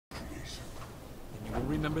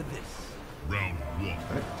remember this. Round one.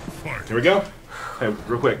 Fight. Here we go. Hey,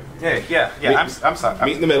 real quick. Yeah. I'm sorry.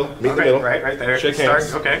 Meet in the middle. Meet in the middle. Right there. Shake hands.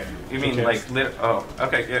 Start, okay. You mean Shake like hands. lit? Oh,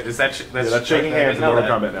 okay. Yeah, is that? That's shaking hands in Mortal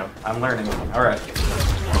Kombat now. I'm learning. All right.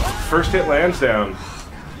 First hit lands down.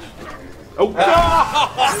 Oh!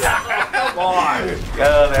 Come on!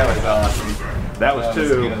 Oh, that was awesome. That was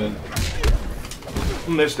two. Good.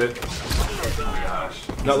 Missed it. Oh my gosh.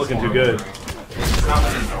 Not looking too good. It's not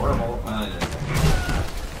adorable.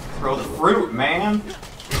 Throw the fruit, man.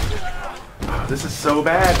 This is so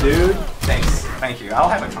bad, dude. Thanks. Thank you. I'll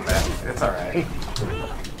have it come back. It's all right.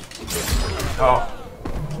 Oh.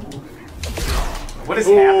 What is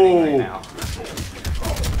happening right now?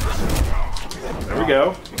 There we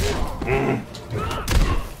go.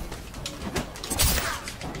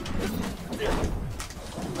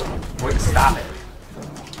 Wait, stop it.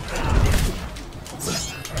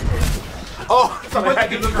 Oh! Put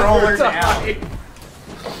the controller down.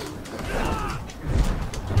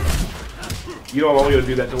 You don't want me to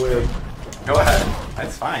do that to win. Go ahead.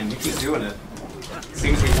 That's fine. You keep doing it.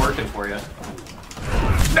 Seems to be working for you.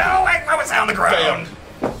 No, I was on the ground.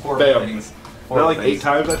 Horrible Bam. things. Is that Horrible like things. 8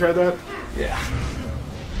 times I tried that? Yeah.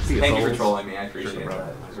 See Thank you for souls. trolling me. I appreciate Sure, no that.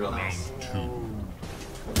 problem. It was real nice.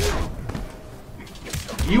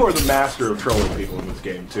 You are the master of trolling people in this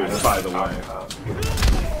game, too, by the way.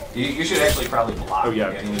 You should actually probably block. Oh, yeah.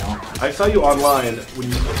 It, you know. I saw you online when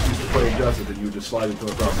you used to play Injustice and you would just slide into a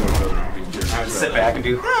crossover and be serious. I would sit back and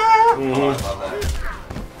do. Oh, I love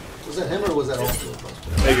that. Was that him or was that all three of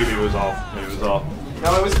us? Maybe it was all. Maybe it was all.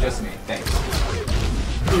 No, it was just me. Thanks.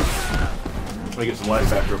 Let me get some life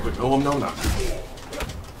back real quick. Oh, no, not.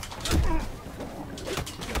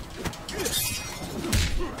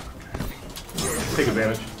 Take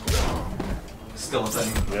advantage. Still a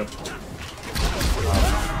thing. Yep.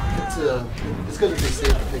 It's good if they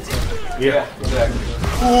save the picks up. Yeah. Exactly.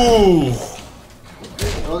 Ooh.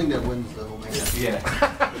 I don't think that wins the whole match.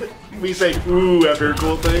 Yeah. We say ooh after a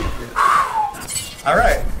cool thing. All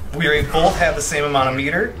right. We both have the same amount of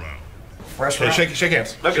meter. Fresh Okay, round. shake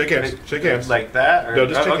hands. Okay. Shake hands. Shake hands. Like that? Or, No,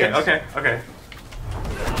 just shake okay, hands. Okay.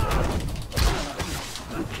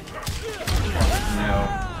 No.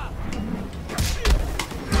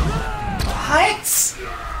 What?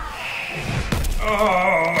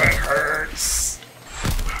 Oh, it hurts.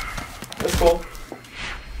 That's cool.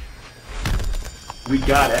 We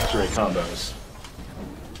got X-ray combos.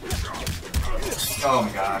 Oh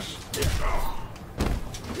my gosh.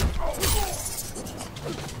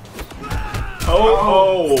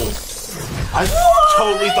 Oh! I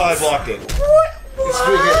totally thought I blocked it. It's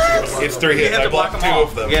 3 hits. It's 3 hits. I blocked 2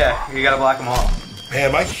 of them. Yeah, you gotta block them all.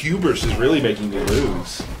 Man, my hubris is really making me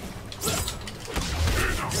lose.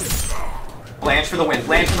 Blanche for the win.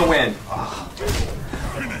 Blanche for the win. Oh.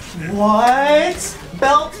 What?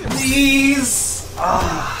 Belt, please.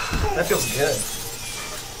 Ah, that feels good.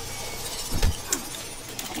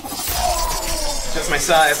 Just my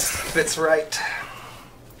size. Fits right.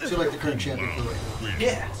 So you're like the current champion for right now.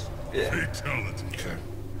 Yeah. Fatality. Okay.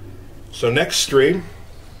 So next stream,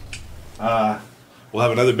 we'll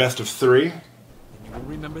have another best of 3. And you will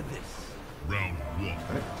remember this. Round one.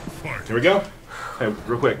 Fight. Here we go. Hey,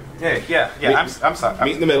 real quick. Yeah. I'm sorry.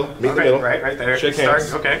 Meet in the middle. Meet in the middle. Right there. Shake Start,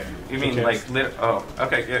 hands. Okay. You mean Shake like hands. lit? Oh,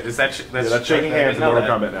 okay. Yeah, is that? That's shaking hands in Mortal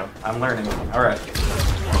Kombat now. I'm learning. All right.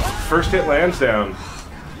 First hit lands down.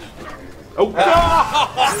 Oh!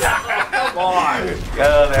 Come on!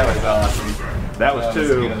 Oh, that was awesome. That was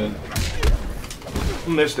two. Good.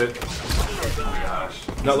 Missed it. Oh my gosh.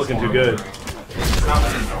 Not looking too good. It's not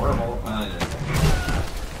adorable.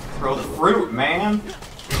 Throw the fruit, man.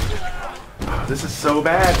 This is so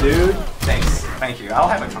bad, dude. Thanks. Thank you. I'll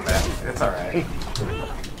have it come back. It's all right.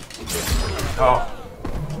 Oh.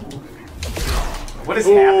 What is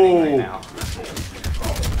happening right now?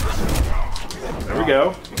 There we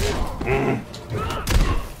go.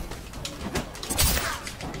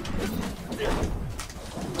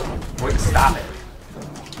 Wait, stop it.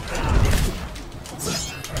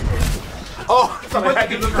 Oh! Put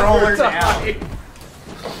the controller down.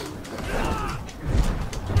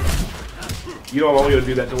 You don't want me to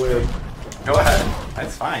do that to win. Go ahead.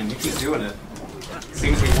 That's fine. You keep doing it.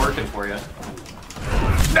 Seems to be working for you.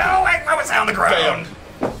 No, I was on the ground.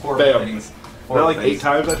 Horrible Bam. things. Is that Horrible like 8 things.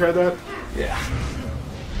 times I tried that? Yeah.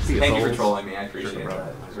 See Thank you for souls. trolling me. I appreciate Sure, no that.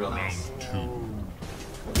 problem. It was real nice.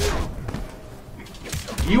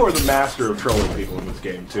 You are the master of trolling people in this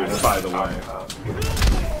game, too, by the way.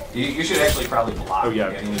 You should actually probably block. Oh, yeah.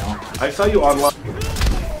 It, you know. I saw you online.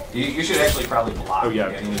 You should actually probably block. Oh, yeah.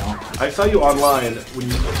 It, you know. I saw you online when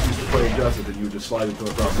you used to play Injustice and you would just slide into a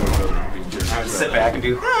crossover and be serious. I would sit back and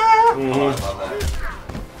do. Oh, I love that.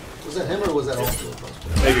 Was that him or was that all three of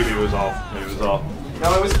us? Maybe it was all. Maybe it was all.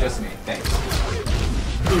 No, it was just me. Thanks.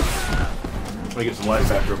 Let me get some life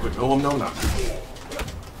back real quick. Oh, no, not.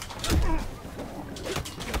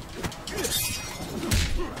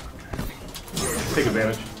 Take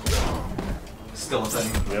advantage. Still a thing.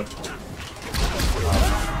 Yep.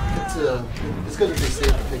 It's good if they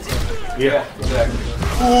save the picks up. Yeah. Exactly.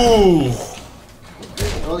 Ooh.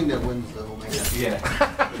 I don't think that wins the whole match.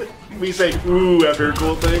 Yeah. We say ooh after a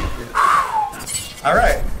cool thing. All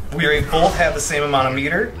right. We both have the same amount of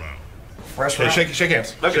meter. Fresh Okay, round. shake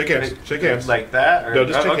hands. Okay. Shake hands. Shake hands. Like that? Or, No,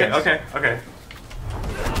 just shake okay, hands. Okay.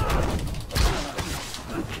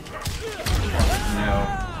 No.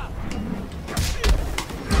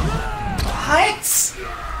 What?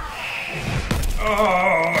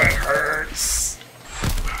 Oh, it hurts.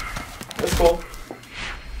 That's cool.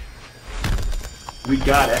 We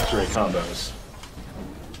got X-ray combos.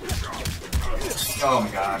 Oh my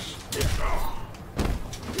gosh.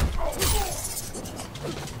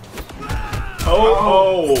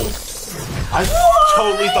 Oh! I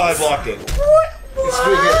totally thought I blocked it. It's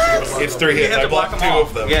 3 hits. It's 3 hits. I blocked 2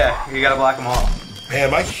 of them. Yeah, you gotta block them all.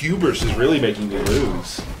 Man, my hubris is really making me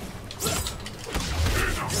lose.